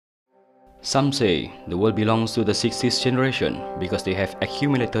Some say the world belongs to the 60th generation because they have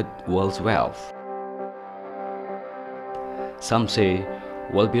accumulated world's wealth. Some say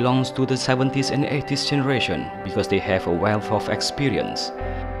world belongs to the 70th and 80th generation because they have a wealth of experience.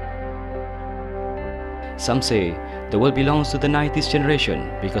 Some say the world belongs to the 90th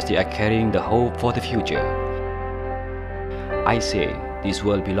generation because they are carrying the hope for the future. I say this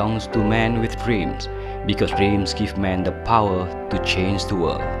world belongs to man with dreams because dreams give man the power to change the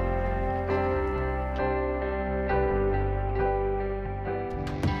world.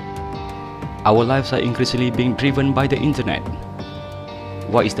 Our lives are increasingly being driven by the internet.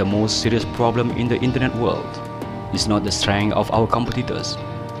 What is the most serious problem in the internet world? It's not the strength of our competitors,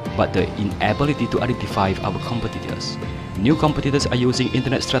 but the inability to identify our competitors. New competitors are using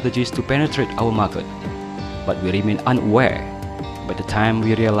internet strategies to penetrate our market, but we remain unaware. By the time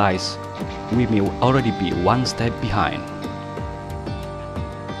we realize, we may already be one step behind.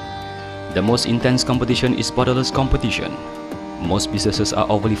 The most intense competition is borderless competition. Most businesses are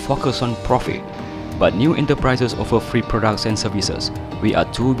overly focused on profit, but new enterprises offer free products and services. We are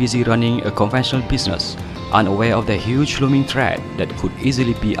too busy running a conventional business, unaware of the huge looming threat that could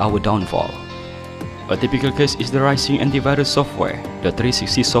easily be our downfall. A typical case is the rising antivirus software. The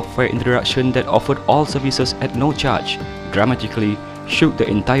 360 software introduction that offered all services at no charge dramatically shook the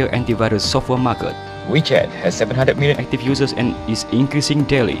entire antivirus software market. WeChat has 700 million active users and is increasing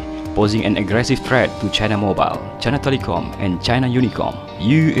daily, posing an aggressive threat to China Mobile, China Telecom, and China Unicom.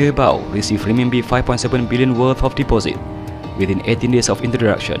 iELKEN received RMB 5.7 billion worth of deposit within 18 days of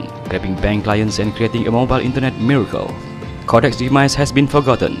introduction, grabbing bank clients and creating a mobile internet miracle. Kodak's demise has been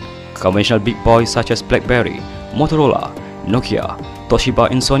forgotten. Conventional big boys such as BlackBerry, Motorola, Nokia, Toshiba,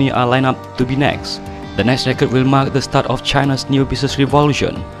 and Sony are lined up to be next. The next decade will mark the start of China's new business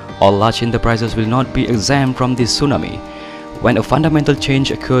revolution. All large enterprises will not be exempt from this tsunami. When a fundamental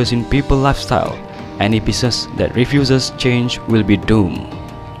change occurs in people's lifestyle, any business that refuses change will be doomed.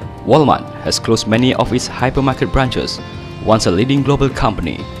 Walmart has closed many of its hypermarket branches. Once a leading global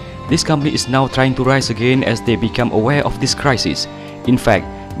company, this company is now trying to rise again as they become aware of this crisis. In fact,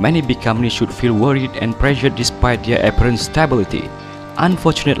 many big companies should feel worried and pressured despite their apparent stability.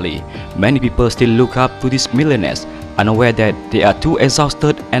 Unfortunately, many people still look up to these millionaires, unaware that they are too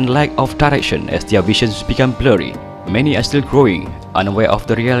exhausted and lack of direction as their visions become blurry. Many are still growing, unaware of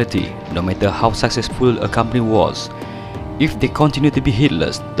the reality, no matter how successful a company was. If they continue to be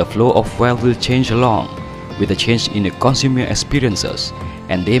heedless, the flow of wealth will change along with a change in the consumer experiences,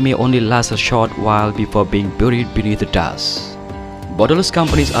 and they may only last a short while before being buried beneath the dust. Borderless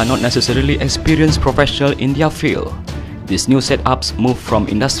companies are not necessarily experienced professionals in their field. These new setups move from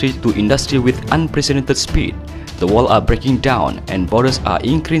industry to industry with unprecedented speed. The walls are breaking down and borders are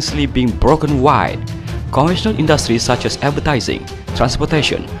increasingly being broken wide. Conventional industries such as advertising,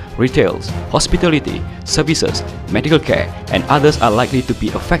 transportation, retail, hospitality, services, medical care, and others are likely to be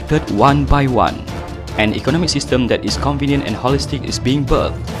affected one by one. An economic system that is convenient and holistic is being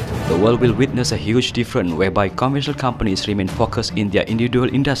birthed. The world will witness a huge difference whereby conventional companies remain focused in their individual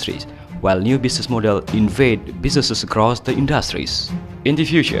industries, while new business models invade businesses across the industries. In the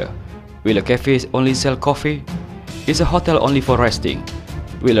future, will a cafe only sell coffee? Is a hotel only for resting?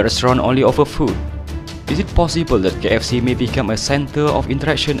 Will a restaurant only offer food? Is it possible that KFC may become a center of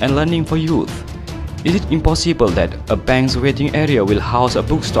interaction and learning for youth? Is it impossible that a bank's waiting area will house a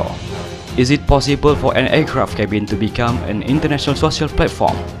bookstore? Is it possible for an aircraft cabin to become an international social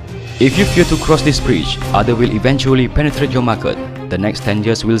platform? If you fear to cross this bridge, others will eventually penetrate your market. The next 10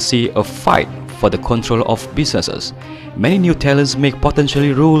 years will see a fight for the control of businesses. Many new talents may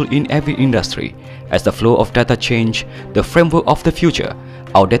potentially rule in every industry. As the flow of data change the framework of the future,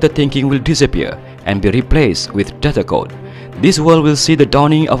 outdated thinking will disappear and be replaced with data code. This world will see the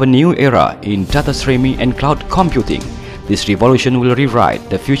dawning of a new era in data streaming and cloud computing. This revolution will rewrite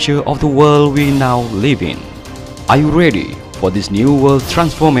the future of the world we now live in. Are you ready for this new world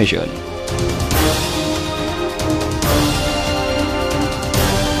transformation?